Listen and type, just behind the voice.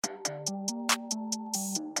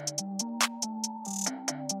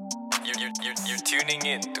You're tuning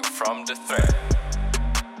in to From the Thread.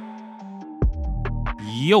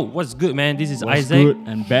 Yo, what's good, man? This is What's Isaac. good?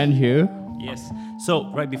 And Ben here. Yes.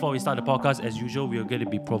 So, right before we start the podcast, as usual, we are going to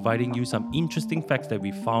be providing you some interesting facts that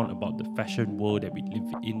we found about the fashion world that we live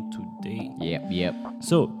in today. Yep.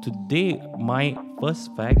 So, today, my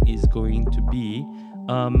first fact is going to be,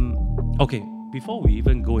 okay, before we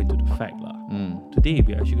even go into the fact, today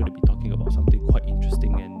we're actually going to be talking about something quite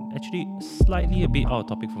interesting and actually slightly a bit out of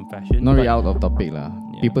topic from fashion. Not really but- out of topic lah.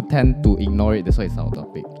 Yeah. People tend to ignore it, that's why it's out of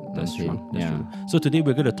topic. That's Okay. true. That's true. So today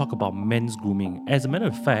we're going to talk about men's grooming. As a matter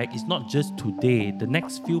of fact, it's not just today. The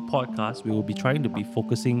next few podcasts, we will be trying to be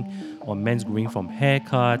focusing on men's grooming, from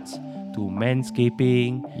haircuts to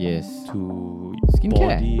manscaping Yes. to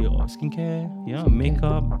Skincare. body or skincare,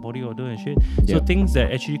 makeup, body odor and shit. So Yep. things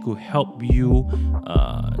that actually could help you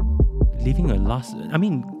living a last. I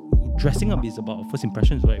mean, dressing up is about first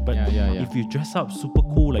impressions, right? But Yeah. if you dress up super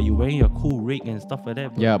cool, like you're wearing your cool rig and stuff like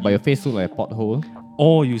that, Yeah, but your face looks like a pothole.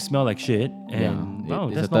 or you smell like shit, and yeah. wow,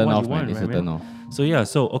 It's that's a not turn what off, you want, man. It's right, a turn man?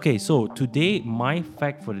 off. So today my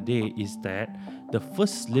fact for the day is that the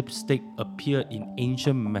first lipstick appeared in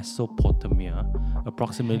ancient Mesopotamia,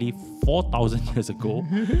 approximately 4,000 years ago,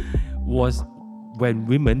 was when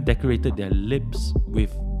women decorated their lips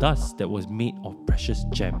with dust that was made of precious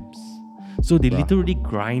gems. So they literally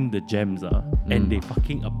grind the gems and they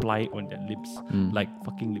fucking apply it on their lips like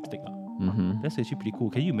fucking lipstick. That's actually pretty cool.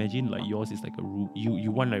 Can you imagine like yours is like a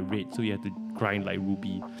you want like red, so you have to grind like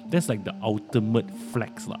ruby. That's like the ultimate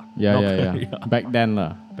flex lah. Yeah. Back then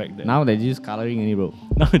lah. Back then. Now they just coloring only, bro.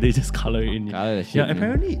 Now they just color it in. Color the shit, Yeah, man.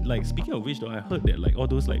 apparently, like speaking of which, though, I heard that like all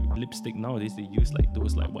those like lipstick nowadays they use like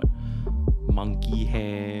those like what monkey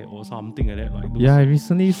hair or something like that. Like those, Yeah,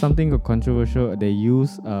 recently something controversial. They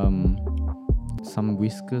use some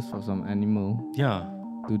whiskers for some animal yeah.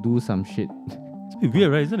 to do some shit. It's a bit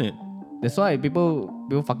weird, right? Isn't it? That's why people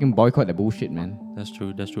fucking boycott the bullshit, man. That's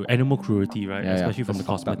true. Animal cruelty, right? Yeah, Especially from the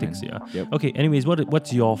that's fucked up, cosmetics. man. Yeah. Yep. Okay. Anyways,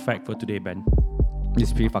 what's your fact for today, Ben?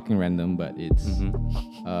 It's pretty fucking random, but it's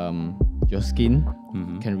your skin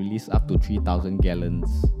can release up to 3,000 gallons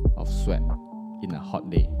of sweat in a hot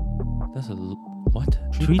day. That's what?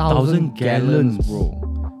 3,000 gallons, bro.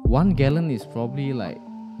 1 gallon is probably like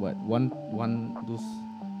what one those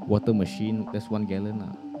water machine. That's 1 gallon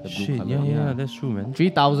the blue Shit. color. Yeah. That's true, man.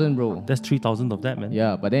 3,000, bro. That's 3,000 of that, man.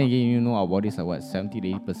 Yeah, but then again, you know our bodies are what 70 to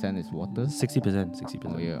 80% is water. 60%.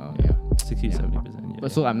 Oh yeah. 60 to 70%. Yeah.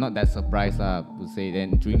 But so I'm not that surprised to say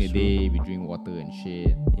then during the day we drink water and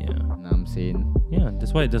shit. yeah. You know what I'm saying? Yeah,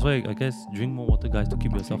 that's why I guess drink more water, guys, to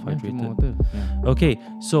keep yourself Yeah, hydrated. drink more water. Yeah. Okay,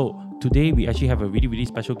 so today we actually have a really, really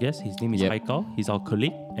special guest. His name is Yep. Haikal. He's our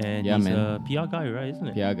colleague and Yeah, he's man. a PR guy, right? Isn't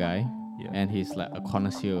it? PR guy. Yeah. And he's like a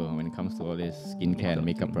connoisseur when it comes to all this skincare and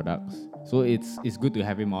Makeup makeup products. So it's good to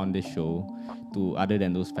have him on this show to, other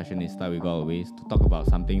than those fashionista we got always, to talk about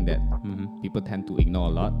something that people tend to ignore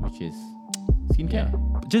a lot, which is skincare.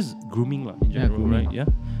 Just grooming lah, in Yeah, general, grooming. right? Yeah.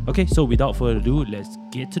 Okay, so without further ado, let's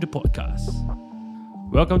get to the podcast.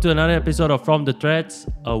 Welcome to another episode of From the Threads,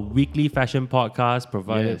 a weekly fashion podcast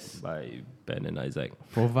provided Yes. by Ben and Isaac.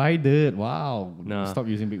 Provided. Wow. Nah. Stop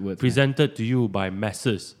using big words. man. Presented to you by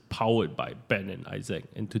Messrs, powered by Ben and Isaac.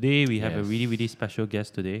 And today we have a Yes. really, really special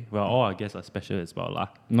guest today. Well, all our guests are special as well lah.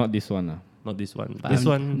 Not this one. Not this one. But This I'm,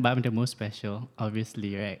 one. but I'm the most special,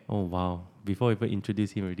 obviously, right? Oh wow! Before we even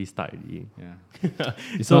introduce him, already start already. Yeah.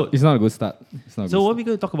 So It's not a good start. It's not a So good what are we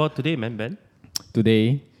going to talk about today, man, Ben? start.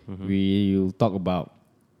 Today, we will talk about,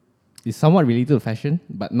 it's somewhat related to fashion,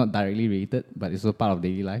 but not directly related, but it's also part of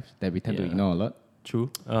daily life that we tend to Yeah. ignore a lot. True.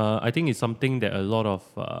 I think it's something that a lot of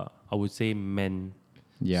I would say men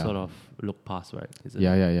Yeah. sort of look past, right? Isn't it?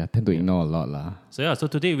 Yeah. Tend to ignore a lot lah. So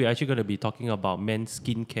today we're actually going to be talking about men's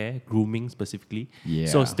skincare, grooming specifically. Yeah.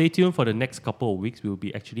 So stay tuned for the next couple of weeks. We'll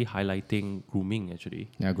be actually highlighting grooming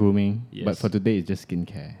actually. Yeah, grooming. Yes. But for today, it's just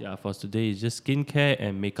skincare. Yeah, for today it's just skincare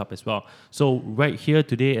and makeup as well. So right here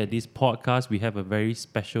today at this podcast, we have a very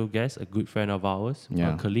special guest, a good friend of ours,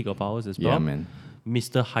 Yeah. a colleague of ours as Yeah, well, man.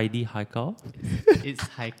 Mr. Heidi Haikal. It's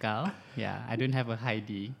Haikal. Yeah, I don't have a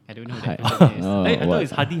Heidi. I don't know who Hi- that person is. Oh, Hey, I thought what?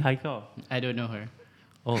 it's Hadi Haikal. I don't know her.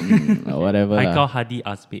 Oh, Whatever. lah. Haikal Hadi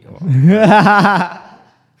Asmi. Oh.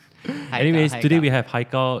 Haikal, Anyways, today Haikal. we have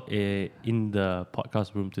Haikal in the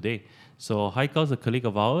podcast room today. So Haikal's a colleague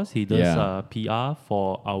of ours. He does Yeah. PR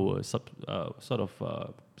for our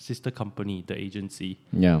sister company, the agency.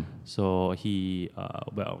 Yeah. So he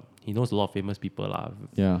knows a lot of famous people lah.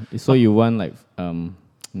 Yeah. So you want like,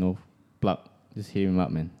 plug. Just hit him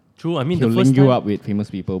up, man. True. I mean, He'll the first link you time, up with famous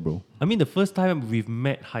people, bro. I mean, the first time we've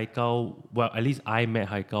met Haikal, well, at least I met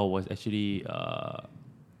Haikal was actually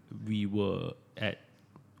we were at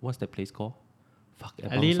what's that place called? Fuck,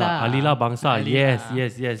 Alila. Alila Bangsa. Alila.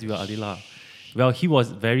 Yes, we were Alila. Well, he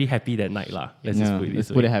was very happy that night lah. Let's just put it let's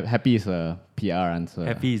this put way. it happy is a PR answer.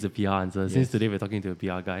 Happy is a PR answer. Since Yes. today we're talking to a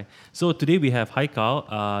PR guy. So today we have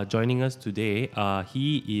Haikal joining us today.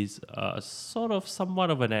 He is sort of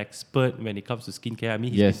somewhat of an expert when it comes to skincare. I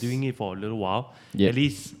mean, he's Yes. been doing it for a little while. Yeah. At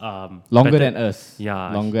least Longer better- than us.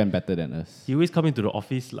 Yeah. Longer and better than us. He always come into the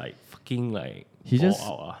office like fucking like He ball just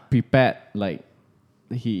out, ah. prepared, like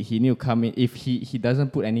he need to come in. If he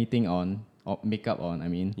doesn't put anything on or makeup on, I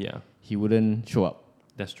mean, Yeah, he wouldn't show up.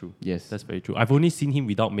 that's true. Yes. That's very true. I've only seen him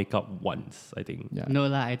without makeup once, I think. Yeah. No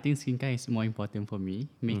lah, I think skincare is more important for me.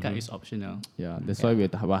 Makeup is optional. Yeah, that's why we're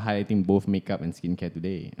highlighting both makeup and skincare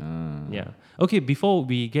today. Yeah. Okay, before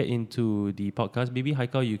we get into the podcast, maybe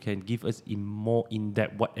Haikal, you can give us more in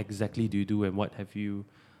depth what exactly do you do and what have you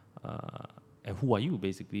and who are you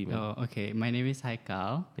basically, man? Oh, okay. My name is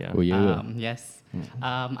Haikal. Yeah. Oh yeah. Yes.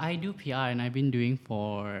 I do PR and I've been doing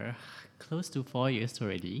for close to 4 years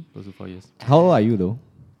already. Close to 4 years. How old are you though?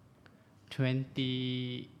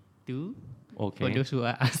 22. Okay. For those who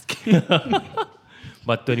are asking.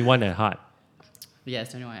 But 21 at heart.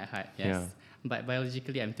 Yes, 21 at heart. Yes. Yeah. But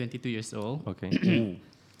biologically, I'm 22 years old. Okay. Ooh.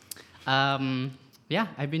 Yeah,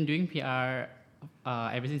 I've been doing PR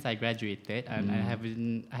ever since I graduated, and I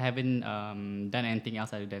haven't done anything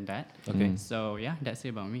else other than that. Okay. So yeah, that's it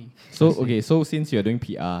about me. So okay, so since you're doing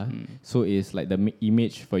PR, so it's like the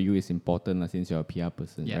image for you is important since you're a PR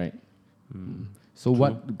person, Yeah. right? So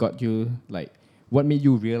what got you like? What made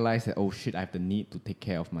you realize that oh shit, I have the need to take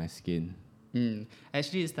care of my skin?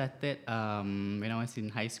 Actually, it started when I was in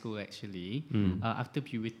high school. Actually, after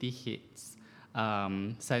puberty hits,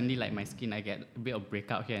 suddenly like my skin, I get a bit of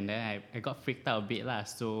breakout here and there. I got freaked out a bit lah.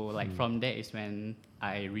 So like from there is when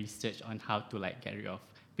I researched on how to like get rid of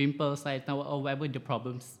pimples, like or whatever the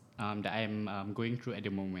problems that I'm going through at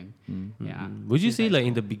the moment. Yeah. Would you Since say high like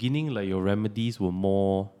in the beginning, like your remedies were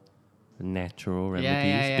more natural remedies?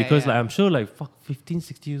 yeah, because yeah. like I'm sure like 15,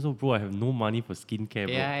 16 years old, bro, I have no money for skincare,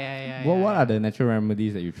 bro. Yeah. What are the natural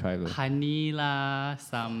remedies that you try though? Honey lah,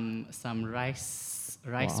 some rice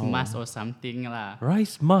mask or something lah.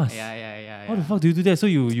 Rice mask. Yeah. How the fuck do you do that? So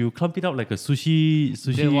you clump it up like a sushi.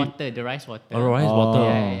 The rice water. Or rice water.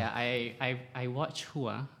 Yeah. I watch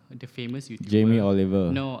who the famous YouTuber. Jamie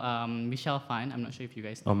Oliver. No, Michelle Phan. I'm not sure if you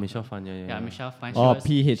guys know. Oh, Michelle Phan, yeah. Michelle Phan. Oh,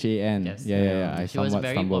 PHAN. Yes. Yeah. I She was somewhat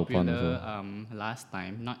very stumbled upon popular also. last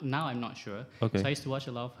time. Not now. I'm not sure. Okay. So I used to watch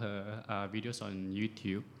a lot of her videos on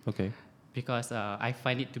YouTube Okay. because I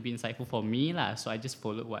find it to be insightful for me lah. So I just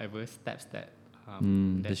followed whatever steps that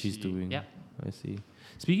That she's doing. Yeah. I see.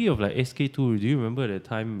 Speaking of like SK2, do you remember the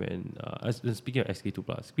time when speaking of SK2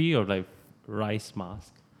 plus, speaking of like rice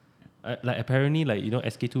mask, like apparently like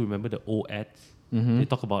SK2, remember the old ads? They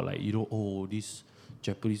talk about like this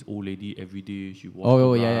Japanese old lady every day she washes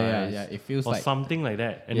Oh, the yeah. rice It feels or like something like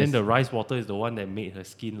that. And Yes. then the rice water is the one that made her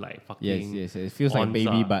skin like fucking yes. It feels like baby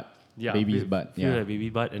onza. butt. Yeah, Baby's feel- butt. Feel Yeah. like baby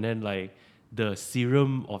butt, and then like the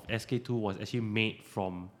serum of SK2 was actually made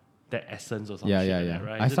from that essence or something. Yeah.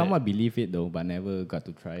 Right? I Isn't somewhat it? believe it though, but never got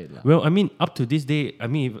to try it lah. Well, I mean, up to this day, I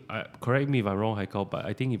mean, correct me if I'm wrong, Haikal, but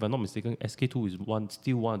I think if I'm not mistaken, SK2 is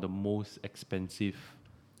still one of the most expensive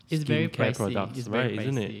It's very skincare pricey. products, It's right? very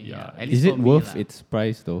Isn't it? pricey, Yeah. At least Is it for me worth lah. its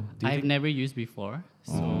price though? Do you I've think- never used before,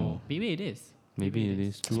 so maybe it is. Maybe it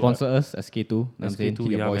is true. Sponsor us, SK2. I'm saying, SK2,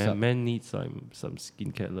 hit your yeah, boys man. up. Man needs some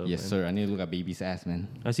skincare love. Yes, man. sir. I need to look at baby's ass, man.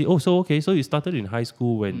 I see. Oh, so okay. So you started in high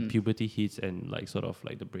school when puberty hits and like sort of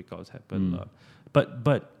like the breakouts happen.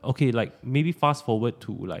 But okay, like maybe fast forward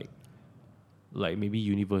to like maybe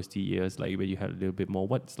university years, like when you had a little bit more.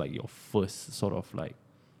 What's like your first sort of like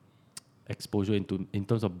exposure in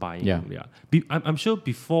terms of buying? Yeah. I'm sure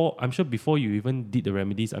before you even did the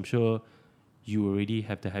remedies, I'm sure you already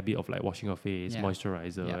have the habit of like washing your face, Yeah.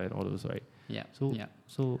 moisturizer, Yeah. and all those, right? Yeah. So yeah.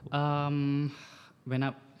 so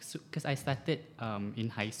Because I started in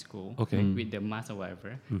high school Okay. with the mask or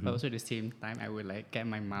whatever, but also at the same time I would like get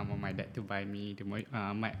my mom or my dad to buy me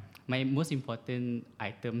my most important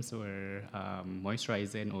items were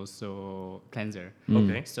moisturizer and also cleanser.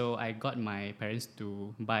 Okay. So I got my parents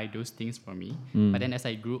to buy those things for me, but then as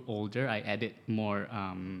I grew older, I added more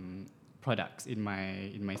products in my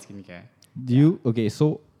skincare. Do you okay?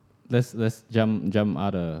 So let's jump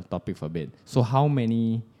out of topic for a bit. So how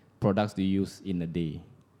many products do you use in a day?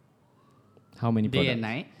 How many Day products and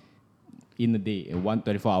night. in a day?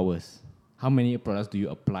 24 hours. How many products do you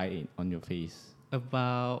apply on your face?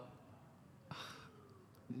 About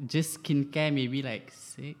just skincare, maybe like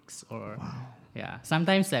 6 or yeah,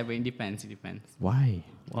 sometimes 7. It depends. Why?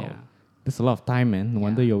 Wow. Yeah, That's a lot of time, man. No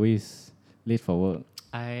wonder Yeah. you're always late for work.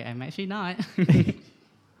 I'm actually not.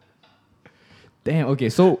 Damn. Okay,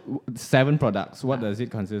 so 7 products. What does it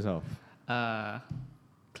consist of?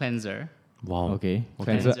 Cleanser. Wow. Okay,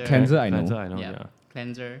 Cleanser. cleanser. I know. Cleanser, I know. Yeah.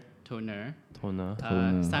 Cleanser, toner. Toner.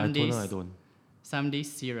 Some days, Toner, I don't. some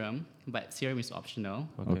days serum, but serum is optional.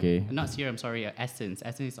 Okay. Not serum, sorry, essence.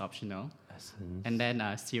 Essence is optional. Essence. And then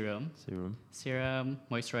serum, Serum.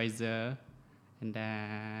 moisturizer, and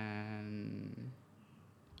then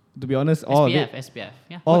To be honest, all of it, SPF.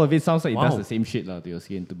 Yeah. all of it sounds like it does Wow. the same shit to your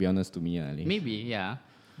skin. To be honest, to me, at least. Maybe, yeah.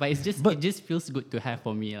 But it's just But- it just feels good to have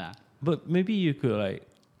for me lah. But maybe you could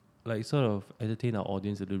like sort of entertain our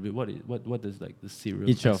audience a little bit. What does like the serum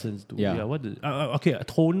Each of- essence do? yeah. What does okay, a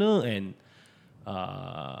toner and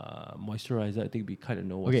moisturizer, I think we kind of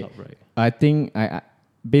know what's Okay. up, right? I think I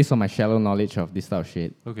based on my shallow knowledge of this type of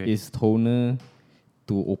shit, Okay. is toner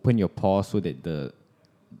to open your pores so that the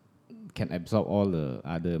can absorb all the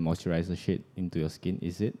other moisturizer shit into your skin.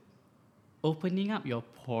 Is it? Opening up your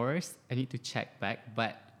pores, I need to check back.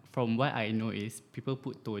 But from what I know is people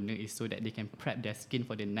put toner is so that they can prep their skin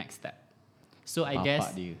for the next step. So I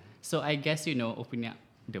Bapak dia. guess opening up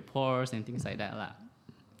the pores and things like that lah.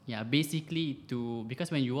 Yeah, basically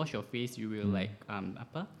because when you wash your face, you will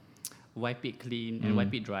wipe it clean and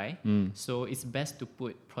wipe it dry. So it's best to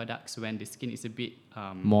put products when the skin is a bit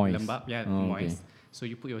Moist. lembab, Oh, moist. So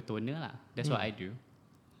you put your toner lah. That's what I do.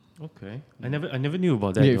 Okay. I never knew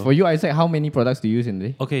about that. Okay, though. for you, Isaac, how many products do you use in a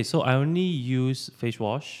day? Okay, so I only use face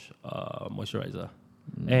wash, moisturizer,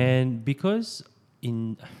 and because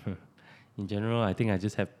in general, I think I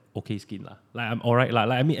just have okay skin lah. Like I'm alright lah.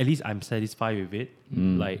 Like I mean, at least I'm satisfied with it.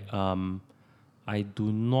 Like I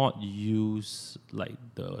do not use like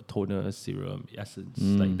the toner, serum, essence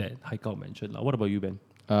like that Haikal mentioned lah. What about you, Ben?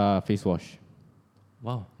 Face wash.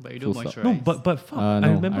 Wow. But you don't Full stop. moisturize. No, but fuck. I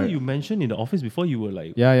no, remember I- you mentioned in the office before you were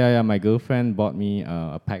like Yeah. My girlfriend bought me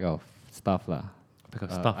a pack of stuff lah. pack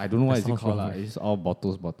of stuff. I don't know what That is it sounds called wrong, lah. right? It's all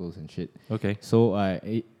bottles and shit. Okay. So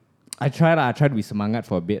I tried to be semangat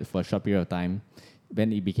for a bit, for a short period of time.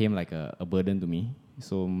 Then it became like a burden to me.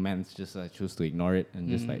 So man's just choose to ignore it and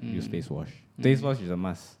just like use face wash. Face wash is a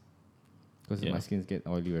must. Because Yeah. my skin get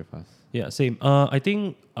oily very fast. Yeah, same. I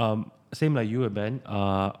think same like you, Ben.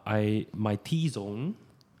 My T zone.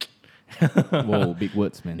 Whoa, big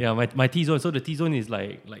words, man. Yeah, my T zone. So the T zone is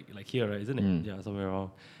like here, right? Isn't it? Yeah, somewhere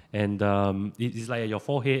around. And it's like your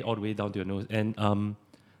forehead all the way down to your nose. And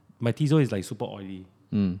my T zone is like super oily,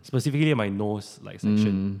 specifically my nose like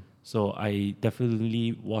section. So I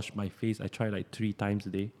definitely wash my face. I try like 3 times a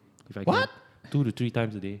day, if I What? can. 2 to 3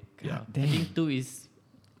 times a day. Yeah. I think 2 is,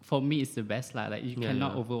 for me, it's the best lah. Like you Yeah,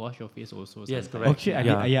 cannot yeah. overwash your face also. Yes, sometimes. correct.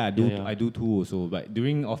 Actually, I do too also. But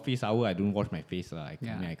during office hour, I don't wash my face lah. I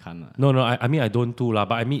mean, I can't lah. No, I mean I don't too lah.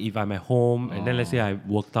 But I mean if I'm at home and then let's say I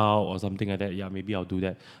worked out or something like that, yeah, maybe I'll do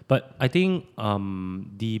that. But I think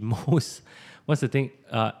the most what's the thing?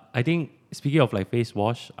 I think speaking of like face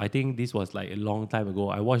wash, I think this was like a long time ago.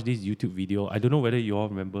 I watched this YouTube video. I don't know whether you all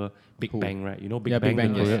remember Big Bang, right? You know Big Yeah, Bang, Big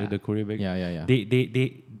Bang, the, yes. Korea, the Korean Big. Yeah.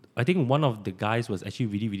 They I think one of the guys was actually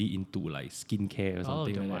really into like skincare or Oh,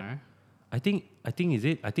 something like that. Demar. I think is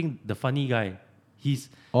it? I think the funny guy. He's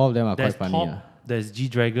All of them are there's quite funny. Top, there's G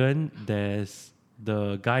Dragon, there's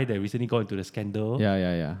the guy that recently got into the scandal.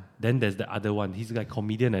 Yeah. Then there's the other one. He's like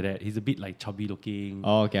comedian like that. He's a bit like chubby looking.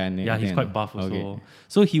 Oh, okay. Yeah, he's quite buff also.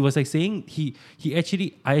 So he was like saying I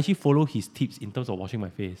actually follow his tips in terms of washing my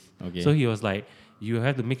face. Okay. So he was like, you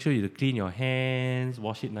have to make sure you clean your hands,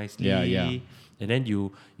 wash it nicely. Yeah. And then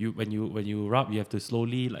you when you rub, you have to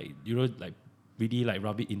slowly like really like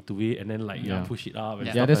rub it into it and then like Yeah. push it up. And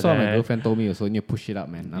Yeah, stuff that's like what my that. girlfriend told me also. You need to push it up,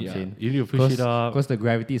 man. I'm Yeah, saying. you need to push it up. Because the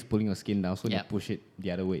gravity is pulling your skin down, so you Yeah. push it the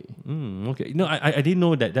other way. Okay. No, I didn't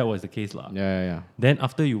know that was the case lah. Yeah. Then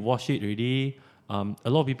after you wash it already, a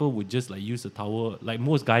lot of people would just like use a towel. Like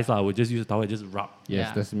most guys lah would just use a towel and just rub. Yes,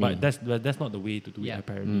 Yeah. that's me. But that's not the way to do it Yeah.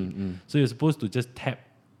 apparently. So you're supposed to just tap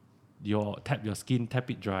your skin, tap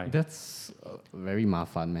it dry. That's very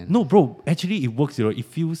mafan, man. No, bro. Actually, it works. It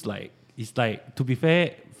feels like it's like, to be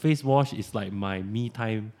fair, face wash is like my me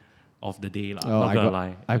time of the day lah. Not gonna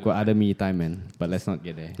lie. I've got other me time, man. But let's not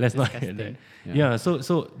get there. Let's not get there. Yeah.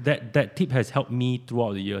 So that tip has helped me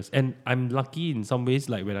throughout the years, and I'm lucky in some ways.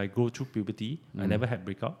 Like when I go through puberty, I never had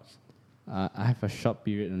breakouts. I have a short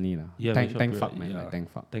period only lah. Yeah, thank short fuck, period, man. yeah. Like, thank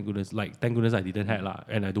fuck. Thank goodness I didn't have lah,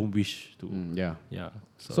 and I don't wish to. Yeah. Yeah.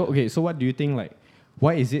 So okay, so what do you think? Like,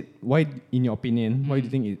 why in your opinion, why do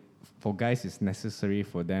you think for guys it's necessary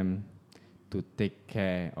for them to take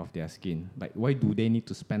care of their skin? Like, why do they need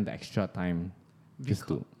to spend the extra time just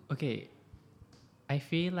to? Okay, I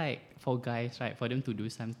feel like for guys, right, for them to do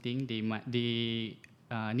something, they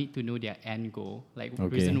need to know their end goal. Like Okay.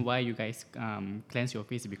 reason why you guys cleanse your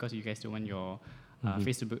face is because you guys don't want your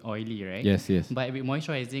face to be oily, right? Yes, yes. But with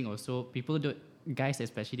moisturizing also, guys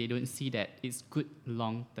especially, they don't see that it's good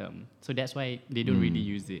long term. So that's why they don't really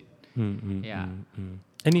use it. Yeah.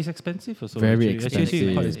 And it's expensive also. Very actually. Actually,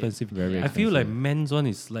 it's quite expensive. expensive. Very I feel like expensive. men's one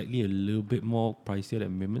is slightly a little bit more pricier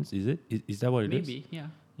than women's. Is it? Is that what it is? Maybe, yeah.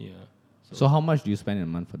 Yeah. So how much do you spend in a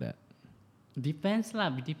month for that? Depends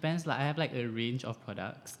lah. I have like a range of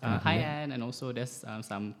products, high end, and also there's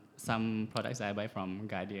some products that I buy from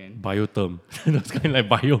Guardian. Biotherm. That's kind of like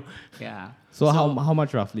bio. Yeah. So how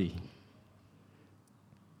much roughly?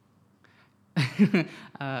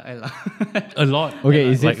 A lot. A lot. Okay,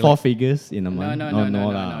 is Like- it four figures in a month? No,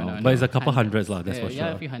 lah. no. But it's a couple hundreds lah, that's for Yeah,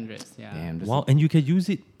 sure. a few hundreds. Yeah. Damn, that's Wow, and you can use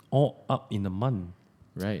it all up in a month.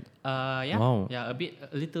 right. Yeah. Wow. Yeah,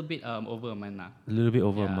 a little bit over a month lah. A little bit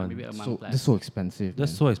over a Yeah, month. maybe a month So plus. that's so expensive.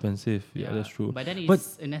 That's man. so expensive. Yeah, that's true. But then But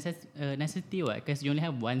it's a necessity, because you only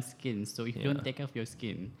have one skin. So if you don't take care of your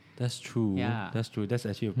skin, that's true. Yeah. That's true. That's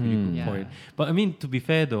actually a pretty good Yeah. point. But I mean, to be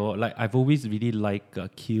fair though, like I've always really liked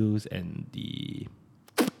Kiehl's and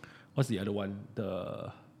what's the other one?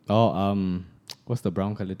 What's the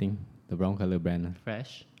brown color thing? The brown color brand.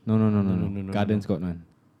 fresh. No. no, Gardens got one.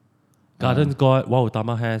 Gardens got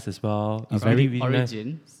Tama has as well. It's very- really, really nice.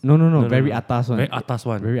 Origins. No. Very atas one. Very atas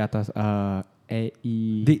one. Very atas.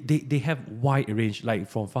 They have wide range, like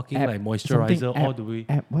from fucking like moisturizer all the way.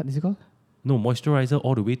 What is it called? No, moisturizer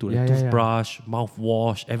all the way to like Yeah, yeah, yeah. toothbrush,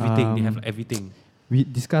 mouthwash, everything. They have like, everything. We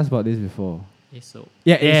discussed about this before. So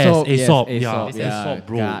Yeah, Yes, Aesop. Aesop, Yes, yeah, Aesop, yeah. Aesop,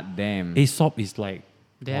 bro. God damn. Aesop is like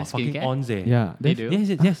They have fucking skincare? ons eh. Yeah, They they've- do?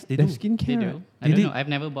 Yes, they They do. have skincare. they right? do. I They don't did. know. I've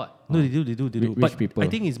never bought. No, they do. Rich But people. I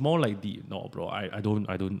think it's more like bro. I don't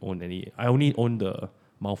own any. I only own the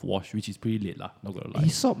mouthwash, which is pretty late lah. Not gonna lie.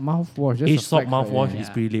 Aesop mouthwash. that's a Aesop flex, mouthwash right? is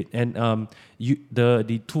pretty late, and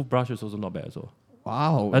the toothbrush is also not bad as well.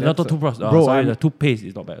 Wow. Not that's the a- toothbrush. Bro, Sorry, I'm, the toothpaste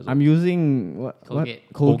is not bad as well. I'm using what?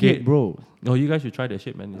 Colgate. Colgate, bro. No, you guys should try that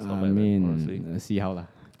shit, man. It's not I bad. man, honestly. mean, see how lah.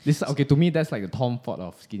 This okay to me. That's like the Tom Ford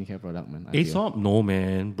of skincare product, man. I feel. Aesop, no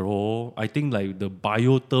man, bro. I think like the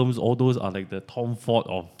biotherms, all those are like the Tom Ford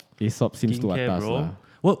of Aesop seems to skincare, atas bro. lah.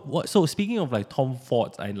 What? So speaking of like Tom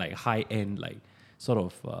Fords and like high end like sort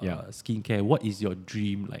of Yeah. skincare, what is your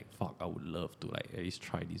dream? Like, fuck, I would love to like at least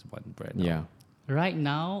try this one brand. out. Yeah. Right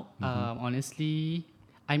now, honestly,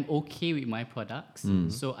 I'm okay with my products,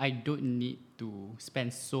 so I don't need to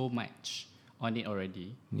spend so much on it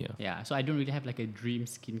already. Yeah. So I don't really have like a dream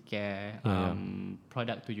skincare Yeah.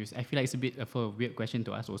 product to use. I feel like it's a bit of a weird question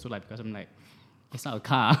to ask also, like because I'm like, it's not a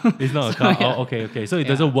car. It's not a So, car. yeah. Oh, okay. So it Yeah.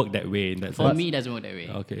 doesn't work that way in that For sense. me, it doesn't work that way.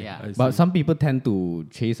 Okay. Yeah. I see. But some people tend to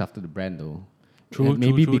chase after the brand though. True, And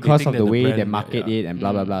maybe true. They because think of that the the way they brand- market yeah. it and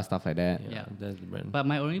blah blah blah stuff like that. yeah, Yeah. that's the brand. But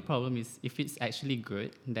my only problem is if it's actually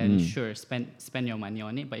good, then sure, spend your money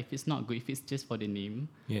on it. But if it's not good, if it's just for the name,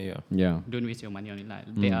 Yeah. Yeah. don't waste your money on it. Like,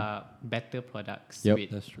 there are better products Yep. with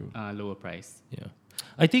That's true. lower price. Yeah.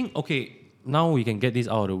 I think, okay, now we can get this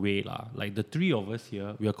out of the way. Like the three of us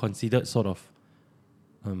here, we are considered sort of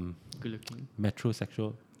Good looking.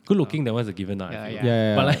 metrosexual. Good looking, that one's a given. I Yeah, feel. yeah.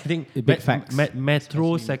 Yeah. But I think Big facts.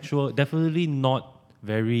 metrosexual, definitely not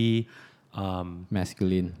very.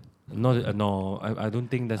 Masculine. Not no, I don't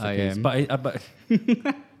think that's the I case. am. But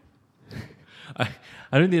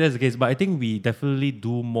I don't think that's the case. But I think we definitely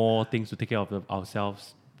do more things to take care of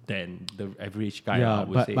ourselves than the average guy. I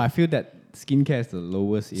would say. but I feel that skincare is the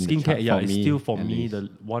lowest in the Skincare, chart yeah, for it's me, still for at me least. the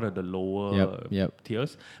one of the lower Yep.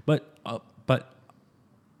 tiers. But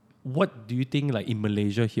what do you think, like in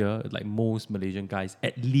Malaysia here, like most Malaysian guys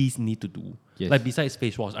at least need to do? Yes. Like besides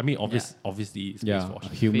face wash, I mean obviously it's face Yeah, wash,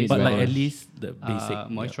 humid but like weather. at least the basic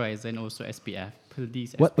Moisturizer and also SPF.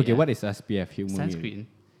 Please. What? SPF. Okay, what is SPF? Humid. Sunscreen?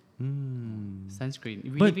 Sunscreen. We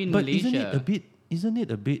But live in but Malaysia. isn't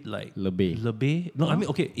it a bit like Lebih. No, I mean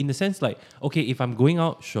okay, in the sense like okay, if I'm going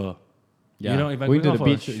out, sure. Yeah. You know, if I'm Going going, to out the for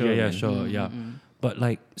a beach, sure, yeah, man. sure, yeah. But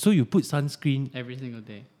like, so you put sunscreen Every single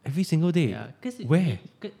day. every single day. Yeah. Where?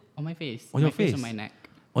 On my face. On your face? On my neck.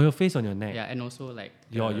 On your face, on your neck. Yeah, and also like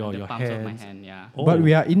Your the palms of my hands. hand. Yeah. Oh. But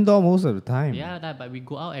we are indoor most of the time. Yeah, but we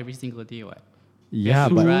go out every single day. What? Yeah,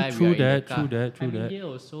 True, but Drive, we are in the that, car. true that, true I mean, that. here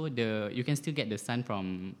also you can still get the sun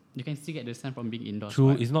from being indoors. True,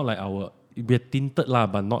 what? it's not like we're tinted lah,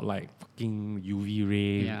 but not like fucking UV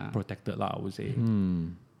ray Yeah. protected lah, I would say.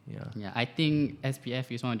 Yeah. Yeah, I think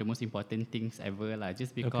SPF is one of the most important things ever lah.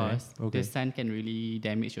 Just because okay. the sun can really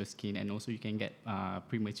damage your skin, and also you can get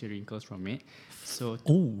premature wrinkles from it. So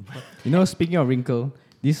Oh. You know, speaking of wrinkle,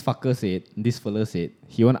 this fella said,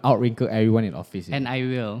 he want to out wrinkle everyone in office. and I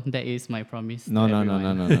will. That is my promise. No. to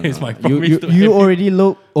everyone. It's my You, promise you, to you everyone. already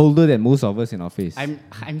look older than most of us in office. I'm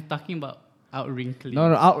talking about out wrinkling. No,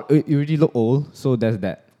 you already look old, so that's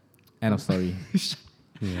that. End of story.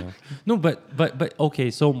 Yeah. No, but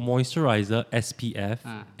okay. So moisturizer, SPF,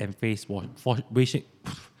 and face wash.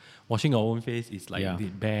 Washing our own face is like Yeah. the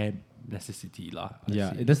bare necessity lah. I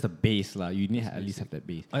Yeah, see. that's the base lah. You need to at least have that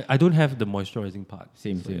base. I don't have the moisturizing part.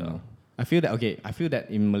 Same. So, yeah. No. I feel that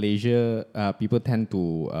in Malaysia, people tend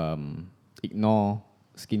to ignore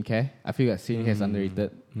skincare. I feel that skincare is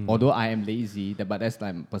underrated. Although I am lazy, but that's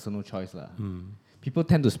like personal choice lah. People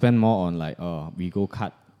tend to spend more on like, we go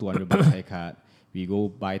cut $200 haircut. We go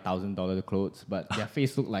buy $1,000 clothes, but their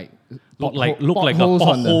face look like Look like a potholes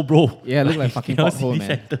on the- pothole, bro. Yeah, look like fucking cannot pothole, see man.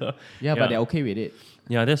 center. Yeah, but they're okay with it.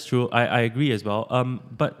 Yeah, that's true. I agree as well.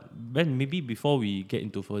 But Ben, maybe before we get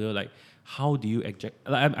into further, like, how do you eject?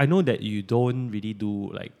 Like, I know that you don't really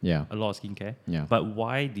do like Yeah. a lot of skincare. Yeah. But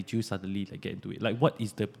why did you suddenly like get into it? Like, what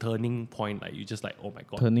is the turning point? Like, you just like, oh my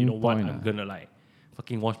god, Turning you know what? point, I'm gonna like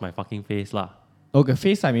fucking wash my fucking face lah. Okay,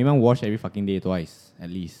 face I even wash every fucking day twice at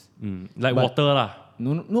least. Like But- water lah.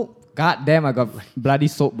 No. God damn, I got bloody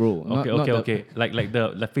soap, bro. Okay. Like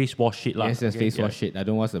the face wash shit lah. Yes, Okay, face yeah. wash shit. I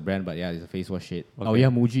don't know what's the brand, but yeah, it's a face wash shit. Oh Okay. yeah,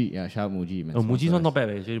 Muji. Yeah, shout out Muji, man. Oh, Muji's Sponsor one not us. bad.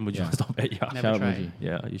 Actually, Muji Yeah. one's not bad. Yeah. Never Shout out tried. Muji.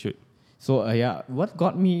 Yeah, you should. So yeah, what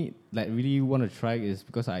got me like really want to try is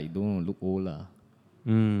because I don't look old lah.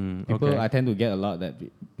 People, Okay. I tend to get a lot that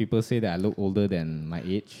people say that I look older than my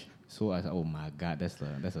age. So I said, oh my god, that's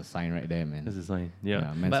a sign right there, man. That's a sign. Yeah.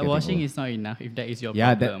 man's But getting washing old. is not enough if that is your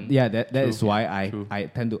Yeah, problem. that is True. why True. I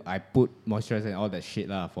tend to put moisturizer and all that shit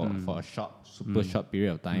lah for a super short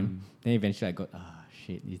period of time. Then eventually I got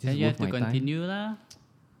shit. Is this Then you worth have to my time? continue lah.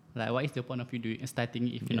 Like, what is the point of you starting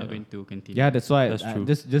if you're not going to continue? Yeah, that's why. That's true.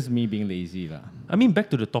 Just me being lazy lah. I mean, back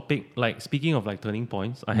to the topic, like speaking of like turning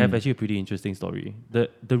points, I have actually a pretty interesting story.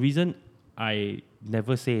 The reason I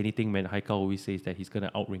never say anything when Haikal always says that he's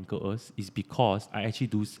gonna out wrinkle us is because I actually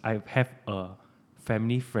I have a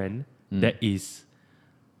family friend that is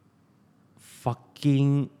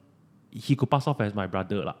fucking, he could pass off as my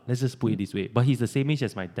brother lah. Let's just put it this way. But he's the same age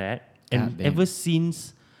as my dad. And God damn. ever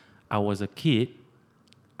since I was a kid,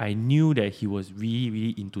 I knew that he was really,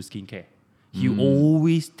 really into skincare. He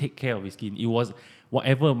always take care of his skin. It was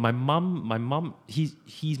whatever. My mom, he's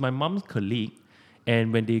my mom's colleague,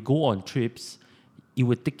 and when they go on trips, it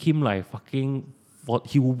would take him like fucking.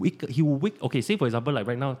 He will wake. Okay, say for example, like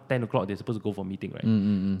right now, 10 o'clock they're supposed to go for a meeting,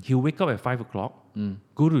 right? He'll wake up at 5 o'clock,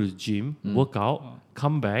 go to the gym, work out,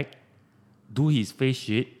 come back, do his face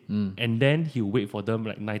shit, and then he'll wait for them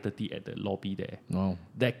like 9:30 at the lobby there. Wow.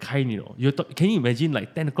 That kind, you know. Can you imagine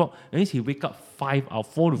like 10 o'clock? That means he wake up 4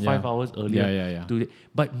 to 5 hours earlier. Yeah. To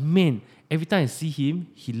but man, every time I see him,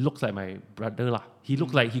 he looks like my brother lah. He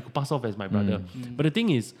looks like he could pass off as my brother. But the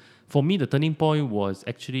thing is, for me, the turning point was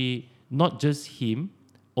actually not just him.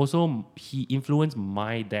 Also, he influenced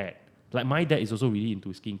my dad. Like my dad is also really into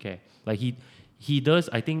skincare. Like he does,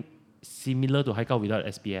 I think, similar to Haikal without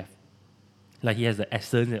SPF. Like he has the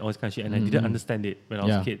essence and all this kind of shit, and I didn't understand it when I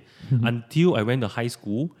was a kid. Until I went to high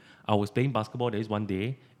school, I was playing basketball there is one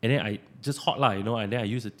day, and then I just hot lah, you know, and then I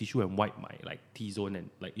used a tissue and wipe my like T-zone and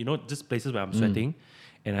like, you know, just places where I'm sweating,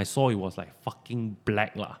 and I saw it was like fucking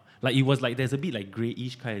black lah. Like it was like there's a bit like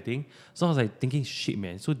greyish kind of thing. So I was like thinking, shit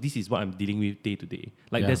man, so this is what I'm dealing with day to day.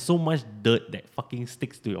 Like there's so much dirt that fucking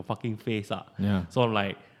sticks to your fucking face lah. Yeah. So I'm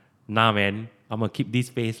like, nah man, I'm gonna keep this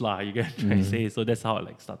face lah. You get what I'm trying to say? So that's how I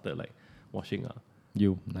like started like washing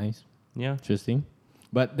Nice. Yeah. Interesting.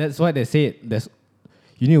 But that's why they say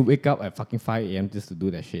you need to wake up at fucking 5 a.m. just to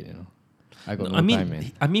do that shit, you know. I got no time,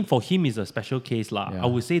 man. I mean, for him, it's a special case lah. Yeah. I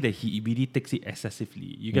would say that he really takes it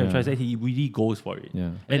excessively. You get what I'm trying to say? He really goes for it. Yeah.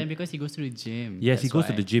 But then And because he goes to the gym. yes, he that's goes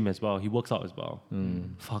to why. the gym as well. He works out as well.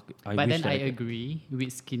 Fuck. But wish then that I could- agree with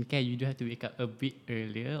skincare, you do have to wake up a bit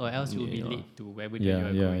earlier, or else you will be Yeah. late to wherever you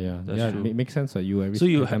are going. That's true. Makes sense for you. So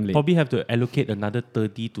you every time late. probably have to allocate another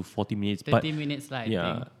 30 to 40 minutes. 30 But minutes lah, I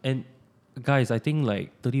yeah, think. and guys, I think like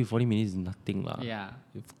 30 to 40 minutes is nothing lah. Yeah.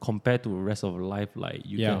 If compared to the rest of life, like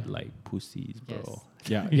you Yeah. get like pussies, bro.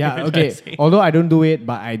 Yes. Yeah, okay. Although I don't do it,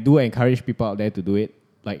 but I do encourage people out there to do it.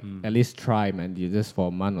 Like at least try, man. You just for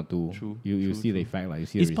a month or two. True, You true, see the effect, like you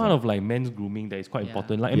see. It's the part result. of like men's grooming that is quite Yeah.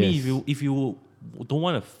 important. Like I mean, Yes. if you don't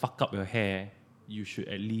want to fuck up your hair, you should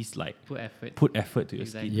at least like Put effort. put effort to your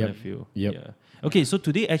Exactly. skin. Yep. I feel. Yep. Yeah. Okay, so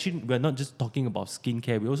today actually we're not just talking about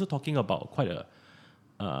skincare. We're also talking about quite a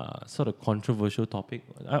sort of controversial topic.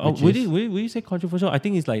 Which Would is? you say controversial? I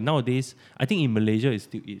think it's like nowadays. I think in Malaysia it's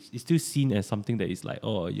still seen as something that is like,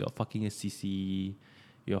 oh, you're fucking a CC,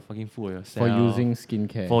 you're fucking fool of yourself For using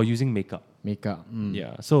skincare. for using makeup. makeup.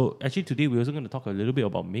 Yeah. So actually today we're also going to talk a little bit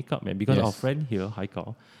about makeup, man, because our Yes. friend here,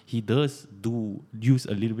 Haikal, he does use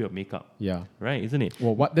a little bit of makeup, Yeah. right? Isn't it?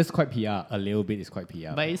 Well, that's quite PR. A little bit is quite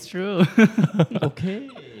PR. But it's true. okay.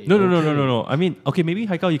 No. I mean, okay, maybe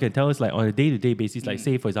Haikal, you can tell us like on a day-to-day basis, like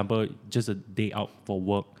say for example, just a day out for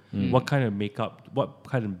work, what kind of makeup, what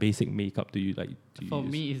kind of basic makeup do you like? Do you For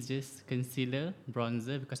use? me, it's just concealer,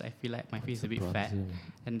 bronzer, because I feel like my face is a bit fat.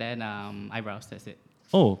 And then eyebrows, that's it.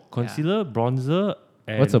 Oh, concealer, bronzer,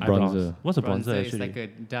 and What's a eyebrows. bronzer? What's a bronzer is actually? like a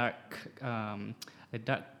dark,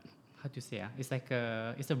 how to say? It's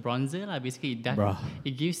a bronzer lah. Basically, Bruh.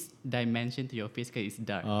 it gives dimension to your face because it's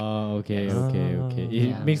dark. Oh, okay, Yes. okay. It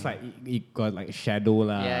Yeah. makes like it got like shadow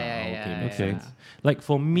lah. Yeah, Okay, makes Okay. sense. Like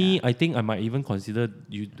for me, I think I might even consider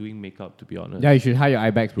you doing makeup, to be honest. Yeah, you should hide your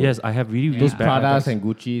eye bags, bro. Yes, I have really Those bad eye Pradas bags. and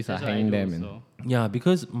Gucci's are That's what I hanging do there, man. also. Yeah,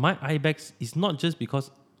 because my eye bags is not just because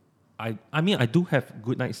I mean I do have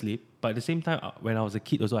good night sleep, but at the same time when I was a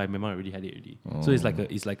kid also I remember I already had it already. So it's like a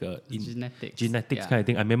It's genetics. genetics Yeah. kind of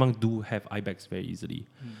thing. I memang do have eye bags very easily.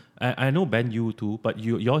 I know Ben you too, but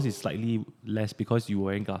yours is slightly less because you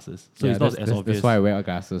wearing glasses, so Yeah, it's not that's, as that's, obvious. That's why I wear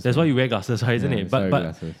glasses. That's why you wear glasses, right, isn't Yeah, it? that's why I But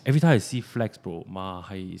wear glasses. every time I see Flex, bro, my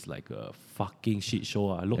is like a fucking shit show.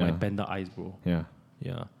 I look Yeah. like Panda eyes, bro. Yeah.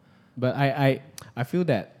 Yeah. But I feel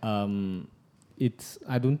that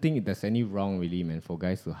I don't think there's any wrong really, man, for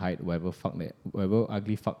guys to hide whatever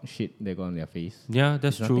ugly fuck shit they got on their face. Yeah,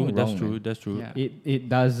 that's There's true. nothing That's wrong, true. man. That's true. Yeah. It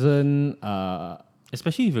doesn't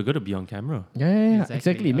Especially if you're gonna be on camera. yeah, Exactly.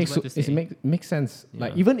 exactly. It I was makes about to it say. makes sense.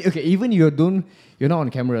 Like Yeah. even you're not on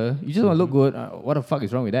camera, you just want to look good. What the fuck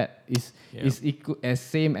is wrong with that? Yeah. It's as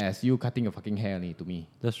same as you cutting your fucking hair, to me.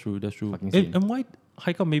 That's true. That's true. Fucking same. And why,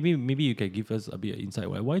 Haikal, maybe you can give us a bit of insight.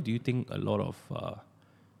 Why do you think a lot of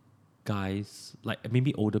guys, like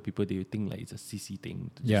maybe older people, they think like it's a CC thing?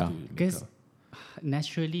 To Yeah. just do Because makeup?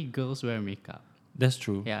 naturally girls wear makeup. That's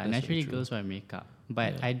true. Yeah, That's naturally very true. girls wear makeup.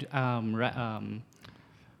 But Yeah.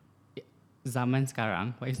 zaman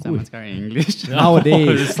sekarang, what is zaman sekarang in English?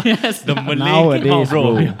 Nowadays, Yes. The Malay Nowadays,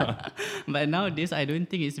 bro. bro. But nowadays, I don't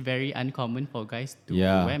think it's very uncommon for guys to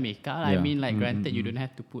Yeah. wear makeup. I Yeah. mean, like, granted, you don't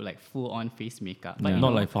have to put like full on face makeup, but Yeah. you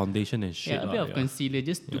Not know, like foundation and shit. yeah, a bit lah, of yeah. concealer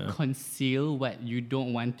just to Yeah. conceal what you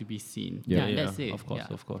don't want to be seen. Yeah. That's it. Of course, yeah.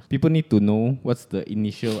 of course. people need to know what's the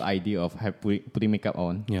initial idea of putting makeup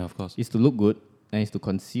on. Yeah, of course. Is to look good and is to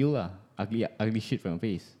conceal ugly shit from your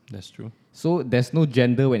face. That's true. So there's no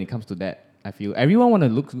gender when it comes to that. I feel everyone want to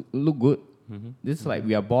look good. Mm-hmm. This is like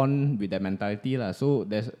we are born with that mentality lah. So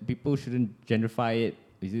there's people shouldn't genderify it.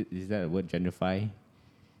 Is that a word, genderify?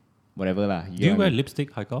 Whatever lah. Do you wear lipstick,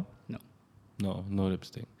 Haikal? No. No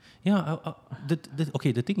lipstick. Yeah,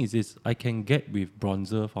 the thing is this, I can get with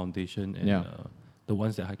bronzer, foundation, and Yeah. the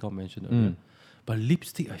ones that Haikal mentioned earlier. But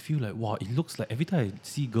lipstick, I feel like, wow, it looks like, every time I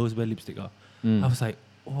see girls wear lipstick, I was like,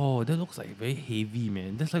 oh, that looks like very heavy,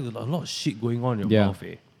 man. There's like a lot of shit going on in your Yeah. mouth,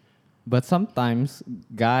 eh? But sometimes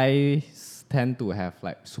guys tend to have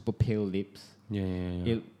like super pale lips.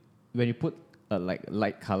 Yeah. When you put like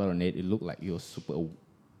light color on it, it look like you're super.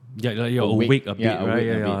 Yeah, like you're Awake. awake a bit, Yeah, right? awake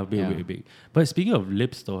a Yeah, bit, yeah. a bit. But speaking of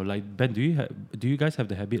lips, though, like Ben, do you guys have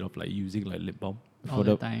the habit of like using like lip balm All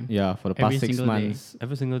the time. Yeah, for the Every past 6 single day. months,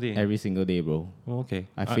 every single day? every single day, bro. Oh, okay.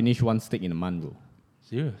 I finished one stick in a month, bro.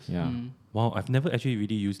 Serious? Yeah, Wow, I've never actually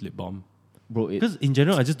really used lip balm. bro. Because in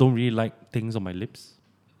general, I just don't really like things on my lips.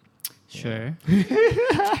 Sure.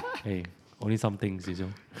 Hey, only some things, you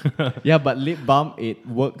know. Yeah, but lip balm it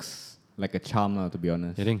works like a charm now. To be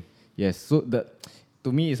honest. You think? Yes. So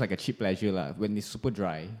to me, it's like a cheap pleasure lah. When it's super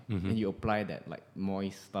dry Mm-hmm. and you apply that like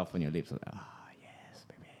moist stuff on your lips, like, yes,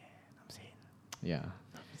 baby, I'm saying. Yeah.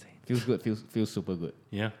 Feels good. Feels super good.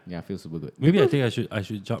 Yeah. Yeah, feels super good. Maybe I think I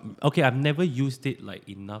should jump. Okay, I've never used it like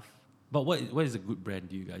enough. But what is a good brand?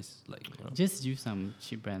 Do you guys like? You know? Just use some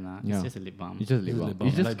cheap brand. Yeah. It's just a lip balm. It's just lip balm.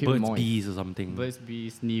 You just like keep it Burt's moist. Bees or something. Burt's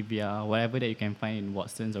Bees, Nivea, whatever that you can find in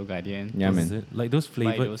Watsons or Guardian. Yeah, Is man. it? Like those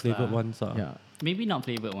flavored those flavored lah. ones are. Yeah, Maybe not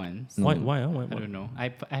flavored ones. Why? No. Why? I don't know. I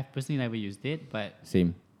personally never used it, but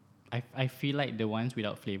same. I feel like the ones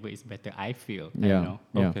without flavor is better. I feel. I Yeah. don't know.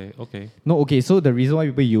 Yeah. Okay. No, okay. So the reason why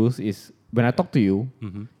people use is when I talk to you,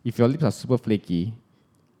 Mm-hmm. if your lips are super flaky,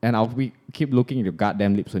 and keep looking at your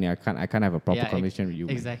goddamn lips only, I can't have a proper conversation with you.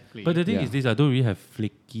 man. Exactly. But the thing Yeah. is this, I don't really have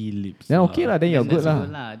flaky lips. Then okay lah, then you're good that's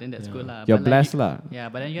lah. Then that's good lah. You're But like blessed you- lah. Yeah,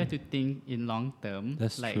 but then you have to think in long term.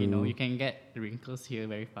 That's like you know, true. you can get wrinkles here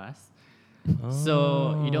very fast.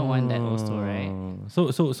 So you don't want that also, right?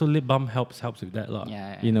 So lip balm helps with that lah.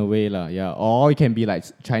 Yeah. In a way, lah. Yeah. Or it can be like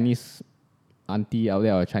Chinese auntie out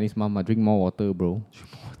there or Chinese mama, drink more water, bro.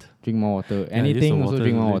 Drink more water. Yeah, Anything use the also water,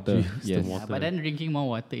 drink more legit water. use the Yes. water. But then drinking more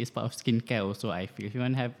water is part of skincare also, I feel. If you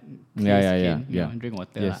want to have clear skin, you know, drink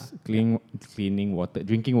water. Yes. Cleaning water.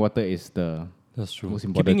 Drinking water is the That's true. most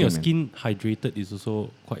important Keeping your thing, skin hydrated is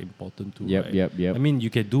also quite important too. Yep, right? yep. I mean, you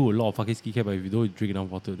can do a lot of fucking skincare, but if you don't drink enough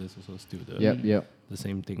water, that's also still Yep. the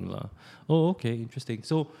same thing lah. Oh, okay, interesting.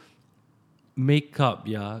 So, makeup,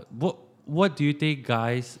 yeah. What do you think,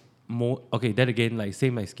 guys? Okay, then again, like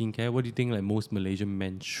same like skincare. What do you think like most Malaysian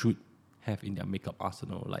men should have in their makeup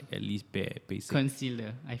arsenal? Like at least bare basic.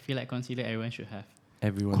 Concealer. I feel like concealer everyone should have.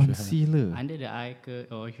 Everyone should have. Concealer. Under the eye,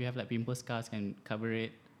 or if you have like pimple scars, can cover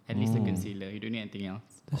it. At least a concealer. You don't need anything else.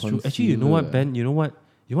 That's true. Actually, you know what, Concealer. Ben? You know what?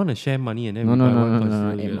 You want to share money and then No, we no, buy no, one no,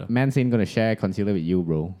 concealer no. together. Man's ain't gonna share concealer with you,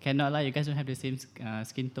 bro. Cannot lah. You guys don't have the same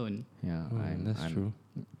skin tone. Yeah, That's true.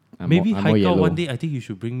 I'm Maybe more hike out yellow. one day. I think you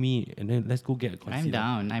should bring me and then let's go get a concealer. I'm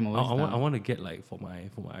down. I'm always down. I want to get like for my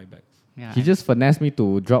eye bags. Yeah. He just finessed me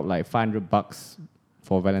to drop like $500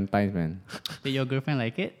 for Valentine's, man. Did your girlfriend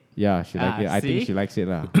like it? Yeah, she liked it. I think see? she likes it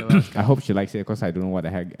lah. You're welcome. I hope she likes it because I don't know what the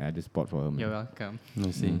heck I just bought for her. Man. You're welcome.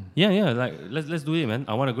 Let's see. Yeah. Like let's do it, man.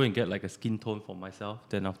 I want to go and get like a skin tone for myself.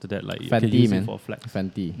 Then after that, like you can Fenty, use man. it for flex.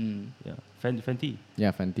 Fenty. Yeah, Fenty.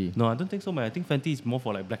 Yeah, Fenty. No, I don't think so, man. I think Fenty is more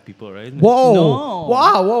for like black people, right? Isn't it? Whoa! No.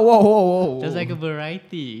 Wow! Whoa! There's like a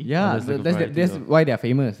variety. Yeah, Oh, there's like a that's variety that's of- why they're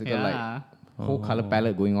famous. They got Yeah. like whole color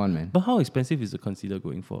palette going on, man. But how expensive is the concealer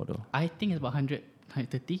going for though? I think it's about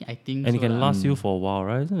 130. I think. And it so can lah. last you for a while,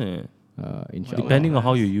 right? Isn't it? Inshallah. Depending on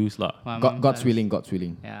how you use lah. 1 month God's plus. willing, God's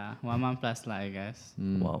willing. Yeah, 1 month plus lah, I guess.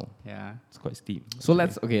 Wow, Yeah. it's quite steep. So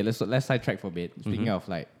let's sidetrack for a bit. Speaking of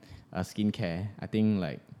like skincare, I think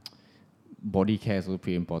like body care is also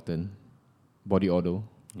pretty important. Body odor.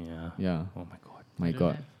 Yeah. Yeah. Oh my god. My I don't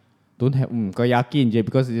God. have. Don't have kau yakin je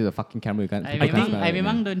because it is a fucking camera you can't. I people can't memang, smell I it,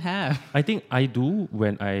 memang man. don't have. I think I do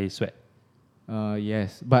when I sweat.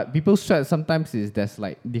 Yes, but people sweat sometimes there's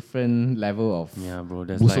like different level of Yeah, bro.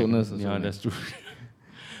 That's busukness like, also, yeah, man. that's true.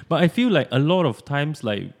 But I feel like a lot of times,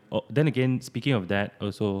 like then again, speaking of that,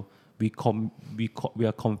 also we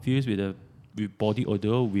are confused with body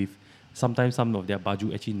odor with sometimes some of their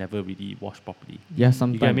baju actually never really washed properly. Yeah,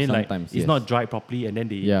 sometimes. You get what I mean? Like Sometimes, it's yes. not dried properly, and then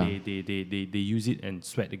they Yeah. they use it and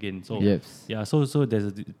sweat again. So Yes. yeah, so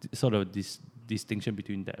there's a sort of this distinction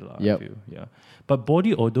between that lah. Yep. I feel, yeah. But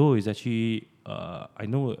body odor is actually I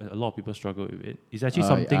know a lot of people struggle with it. It's actually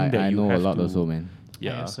something I that you know a have lot to, also, man.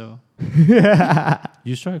 Yeah. So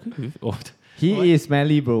You struggle with oh, He is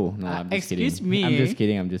smelly, bro. No, I'm just kidding. excuse me.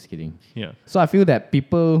 I'm just kidding. yeah. So I feel that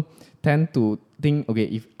people tend to think, okay,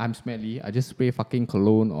 if I'm smelly, I just spray fucking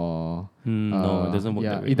cologne or. No, it doesn't work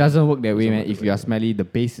yeah, that way. It doesn't work that way, Doesn't man. work that If you are smelly, the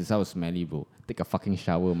base is how smelly, bro. Take a fucking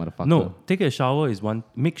shower, motherfucker. No, take a shower is one.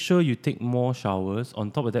 Make sure you take more showers. On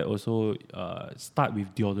top of that, also start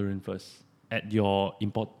with deodorant first at your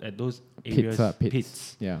at those areas.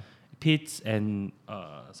 Pits. Yeah. Pits, and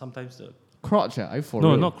sometimes the Crotch, are you for no,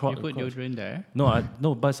 real? not you crotch. put deodorant there. No,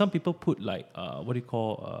 no, but some people put like what do you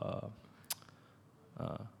call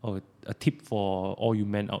a tip for all you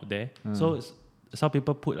men out there. So some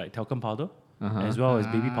people put like talcum powder as well as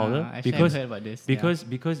baby powder Actually, because I've heard about this.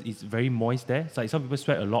 because it's very moist there. It's like some people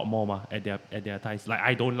sweat a lot more at their thighs. Like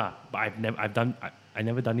I don't lah, but I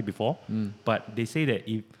never done it before. But they say that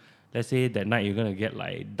if let's say that night you're gonna get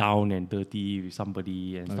like down and dirty with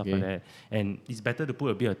somebody and stuff Okay. like that, and it's better to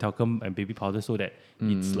put a bit of talcum and baby powder so that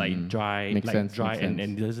it's like dry, Makes like sense, dry makes and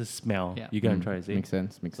sense. it doesn't smell. Yeah. You get what I'm trying to say? Makes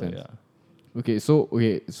sense. Makes So, sense. yeah. Okay, so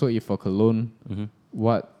if for cologne,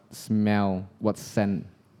 what scent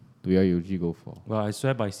do you usually go for? Well, I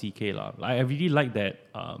swear by CK lah. Like, I really like that.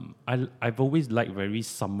 I've always liked very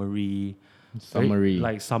summery, Summery.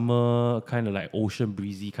 like summer kind of like ocean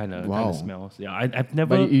breezy kind of Wow. smells. Yeah, I've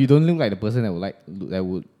never. But you don't look like the person that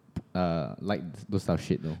would like those stuff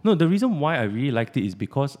shit though. No, the reason why I really liked it is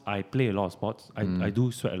because I play a lot of sports. I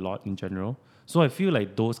do sweat a lot in general. So I feel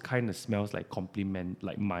like those kind of smells like complement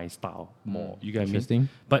like my style more. You get what I mean? Interesting.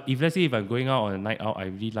 But if let's say if I'm going out on a night out, I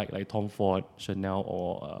really like Tom Ford, Chanel,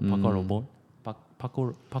 or Paco Rabanne.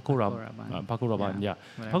 Paco Rabanne. Paco Rabanne, yeah.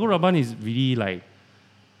 Whatever. Paco Rabanne is really like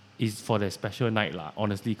is for the special night lah.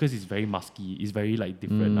 Honestly, because it's very musky. It's very like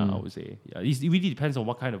different lah, I would say. Yeah, it really depends on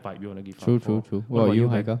what kind of vibe you want to give. True, out for. true. What What about about you,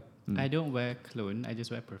 Ben? Haika? I don't wear cologne. I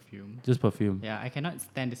just wear perfume. Just perfume. Yeah, I cannot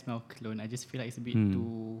stand the smell of cologne. I just feel like it's a bit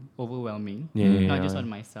too overwhelming. Yeah, yeah, Not yeah. just on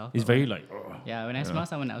myself. It's but very when- like. Yeah, when I smell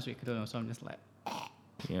someone else with cologne, also I'm just like,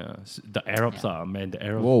 Yeah, the Arabs are man. The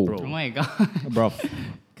Arabs, Whoa. bro. oh my god. Bro.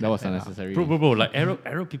 That was cut out. unnecessary. Bro, like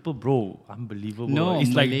Arab people, bro, unbelievable. No, it's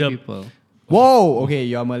Malay like the people. Whoa, okay,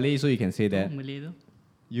 you are Malay, so you can say that. Oh, Malay though.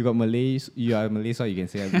 You got Malays, you are Malay, so you can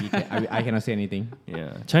say that. I cannot say anything.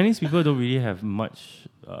 yeah. Chinese people don't really have much.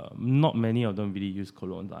 Not many of them really use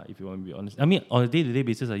cologne, if you want to be honest. I mean, on a day-to-day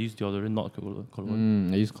basis, I use deodorant, not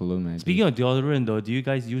cologne. I use cologne, man. Speaking of deodorant, though, do you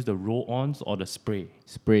guys use the roll-ons or the spray?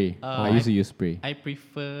 Spray. I used to use spray. I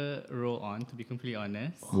prefer roll-on, to be completely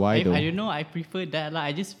honest. Why though? I don't know. I prefer that.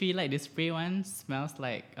 I just feel like the spray one smells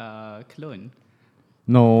like cologne.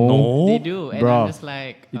 No. They do, and Bro, I'm just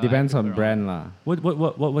like. it I depends on prefer brand lah.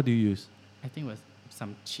 What do you use? I think it was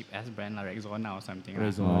some cheap ass brand like Rexona or something.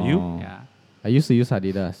 Rexona. You? Yeah. I used to use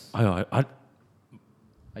Adidas. I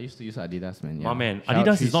I used to use Adidas, man. Yeah. my man, Shout out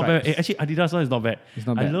Adidas Three is not bad. Stripes. Actually, Adidas one is not bad. It's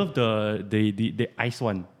not I bad. love the ice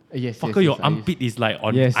one. Yes, Fucker, your I used- armpit is like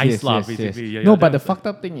on yes, ice yes, lah, yes, basically. yes. Yeah, No, yeah, but that the was- fucked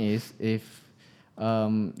up thing is if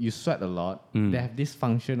you sweat a lot, they have this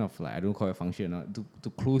function of like I don't call it function to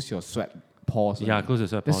close your sweat pores. Yeah, only. close your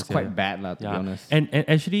sweat That's pores, yeah, quite yeah. bad lah, to be honest. And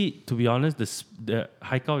actually, to be honest, the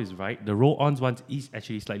Haikal is right. The roll-ons one is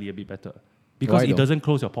actually slightly a bit better because Why it though? doesn't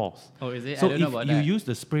close your pores. Oh, is it? So I don't know if about you that. use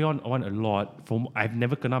the spray-on one a lot, from I've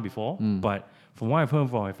never kena before, but from what I've heard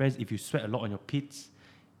from my friends, if you sweat a lot on your pits,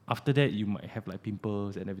 after that you might have like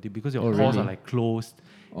pimples and everything because your Oh, pores really? are like closed.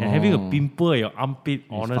 And having a Oh. pimple at your armpit,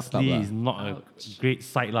 fucked up honestly, lah. is not a great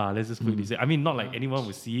sight lah. Let's just put it say. I mean, not like anyone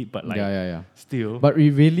will see it, but like yeah. still. But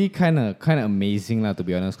it really kind of amazing lah, to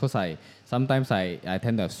be honest. Cause sometimes I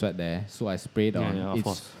tend to have sweat there, so I spray it on. Yeah, of It's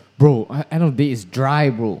course. bro. End of the day, it's dry,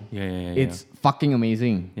 bro. Yeah. It's fucking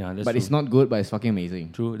amazing. Yeah, that's but it's true. not good, but it's fucking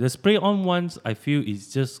amazing. True. The spray on ones, I feel is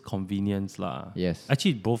just convenience lah. Yes.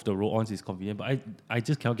 Actually, both the roll ons is convenient, but I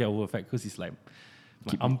just cannot get over the fact because it's like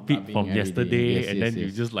my Keep armpit rubbing from every day. yesterday, Yes, and yes, then you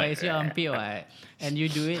yes. just But like. it's your armpit, what? And you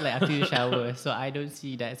do it like after you shower, so I don't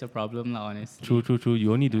see that as a problem, lah. Honestly. True.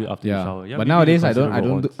 You only do it after you Yeah. shower. Yeah, But maybe you nowadays consider I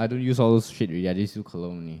roll-ons. don't use all those shit really. I just use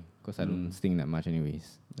cologne only because I don't stink that much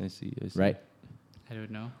anyways. I see. Right? I don't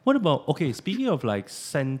know. What about speaking of like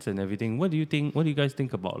scents and everything, what do you guys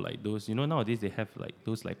think about like those, nowadays they have like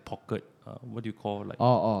those like pocket what do you call like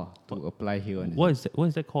To apply here. And what is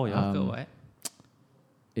that called? Yeah? After what?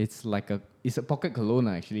 It's a pocket cologne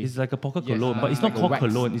actually. It's like a pocket Yes, cologne, but it's not like a called wax.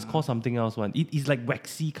 cologne, it's called something else one. It is like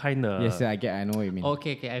waxy kind of. Yes, I know what you mean.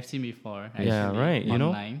 Okay, I've seen before. Actually, Yeah, right. You know,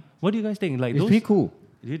 online. what do you guys think? Like It's those, pretty cool.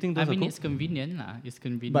 do you think I those are mean, cool? it's convenient, lah. It's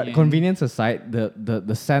convenient. But convenience aside,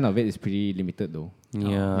 the scent of it is pretty limited though. Yeah,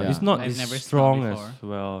 Yeah. it's not I've as never strong smelled as before.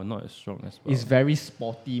 well. Not as strong as well. It's very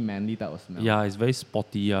sporty, manly type of smell. yeah, it's very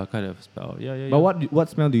spotty, kind of smell. Yeah. But what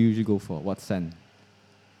smell do you usually go for? What scent?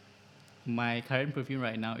 My current perfume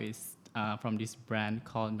right now is from this brand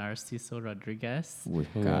called Narciso Rodriguez. God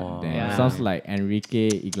Wow. damn. Yeah. Sounds like Enrique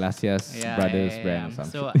Iglesias brothers brand or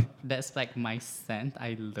something. So that's like my scent.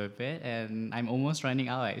 I love it, and I'm almost running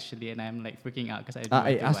out actually, and I'm like freaking out because I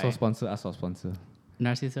don't know ask for sponsor.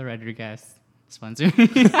 Narciso Rodriguez sponsor me.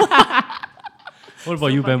 What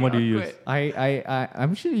about you, Ben? What do you use?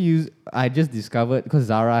 I'm actually I just discovered because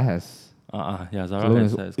Zara has Yeah, Zara cologne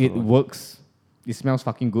has as- it cologne. works. It smells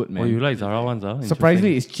fucking good, man. Oh, you like Zara ones, huh?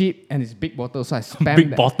 Surprisingly, it's cheap and it's big bottle, so I spam Big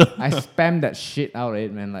that, bottle. I spam that shit out of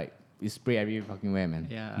it, man. Like you spray every fucking where, man.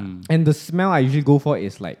 Yeah. And the smell I usually go for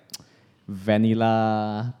is like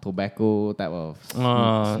vanilla, tobacco type of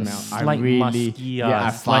smell. slight musky, I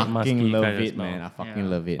slight fucking musky love kind of it, smell. man. I fucking Yeah.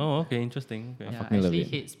 love it. Oh, okay, interesting. Okay. Yeah, I fucking love actually it.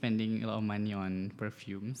 hate spending a lot of money on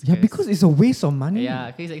perfumes. Yeah, because it's a waste of money.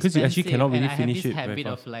 yeah, because Because you actually cannot really and finish I it have very this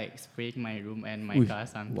habit fast. of like spraying my room and my Oof. car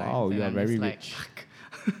sometimes. Wow, and you are I'm very just like, rich.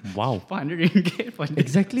 Wow. 400 ringgit for this.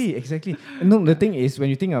 Exactly. No, the thing is, when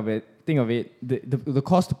you think of it, the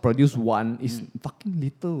cost to produce one is fucking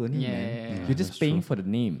little, only, Yeah, man. yeah, yeah. You're just That's paying true. for the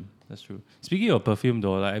name. That's true. Speaking of perfume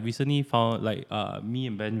though, like I recently found like me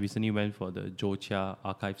and Ben recently went for the Jocha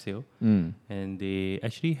archive sale, and they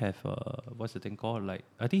actually have what's the thing called? Like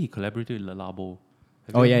I think he collaborated with Le Labo.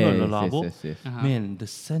 Have Oh you yeah, heard yeah, of Le Labo? yes. Uh-huh. Man, the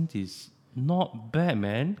scent is not bad,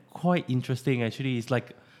 man. Quite interesting actually. It's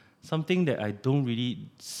like something that I don't really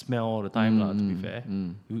smell all the time, lah. To be fair,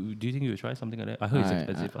 do you think you would try something like that? I heard it's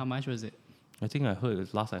expensive. How much was it? I think I heard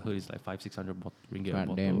it's like 500-600 ringgit a God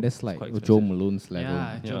bottle. damn, that's It's like quite Joe expensive. Malone's level.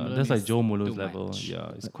 Yeah, Joe Yeah, Malone that's like is Joe Malone's too level. much.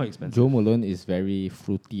 Yeah, it's quite expensive. Joe Malone is very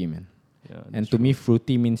fruity, man. Yeah, And that's to true. me,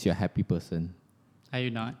 fruity means you're a happy person. Are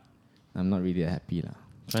you not? I'm not really that happy, lah.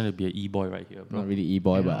 Trying to be an e-boy right here, bro. Not really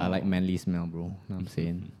e-boy, but I Yeah. like manly smell, bro. Know what I'm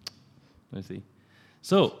saying? Let's see.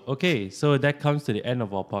 So, so that comes to the end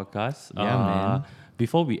of our podcast. Yeah, man.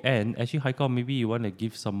 Before we end, actually, Haikal, maybe you want to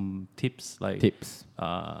give some tips, like Tips.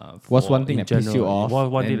 Uh, What's for- one thing in that pissed you general, off,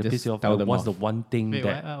 One thing then that just pissed you off. tell and them what's off. the one thing Wait,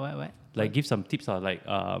 that? what? Like give some tips like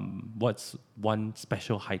what's one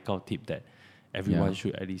special haikal tip that everyone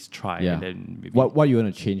should at least try and then maybe What you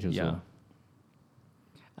want to change also?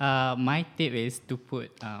 My tip is to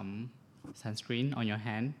put sunscreen on your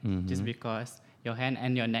hand, just because your hand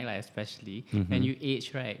and your neck, like especially when you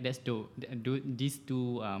age, right? These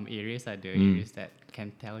two areas are the areas that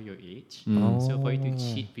can tell your age. So for you to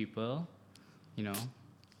cheat people, you know,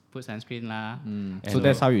 put sunscreen lah. So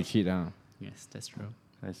that's how you cheat, huh? Yes, that's true.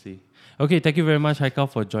 I see. Okay, thank you very much, Haikal,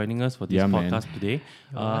 for joining us for this podcast today.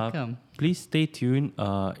 You're welcome. Please stay tuned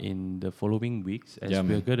in the following weeks as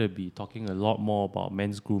we're going to be talking a lot more about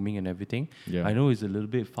men's grooming and everything. Yeah. I know it's a little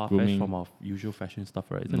bit far-fetched from our usual fashion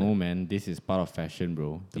stuff, right? No, man. This is part of fashion,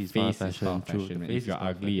 bro. The face is part of fashion. If you're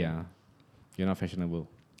ugly, you're not fashionable.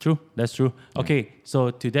 True. That's true. Okay,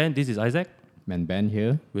 so till then, this is Isaac. Man, Ben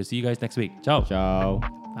here. We'll see you guys next week. Ciao. Ciao.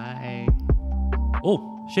 Bye.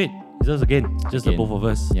 Oh, shit. It's us again. Just the both of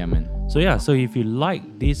us. Yeah, man. So if you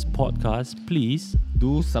like this podcast, please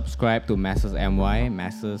do subscribe to Masters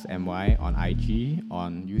MY on IG,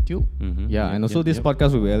 on YouTube. And also this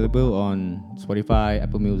podcast will be available on Spotify,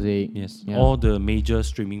 Apple Music. Yes, all the major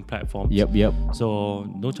streaming platforms. Yep. So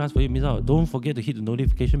no chance for you to miss out. Don't forget to hit the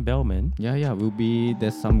notification bell, man. Yeah.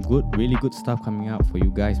 There's some really good stuff coming up for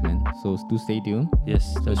you guys, man. So do stay tuned.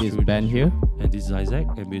 Yes, so this is Ben here. And this is Isaac.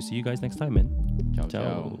 And we'll see you guys next time, man.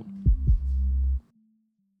 Ciao.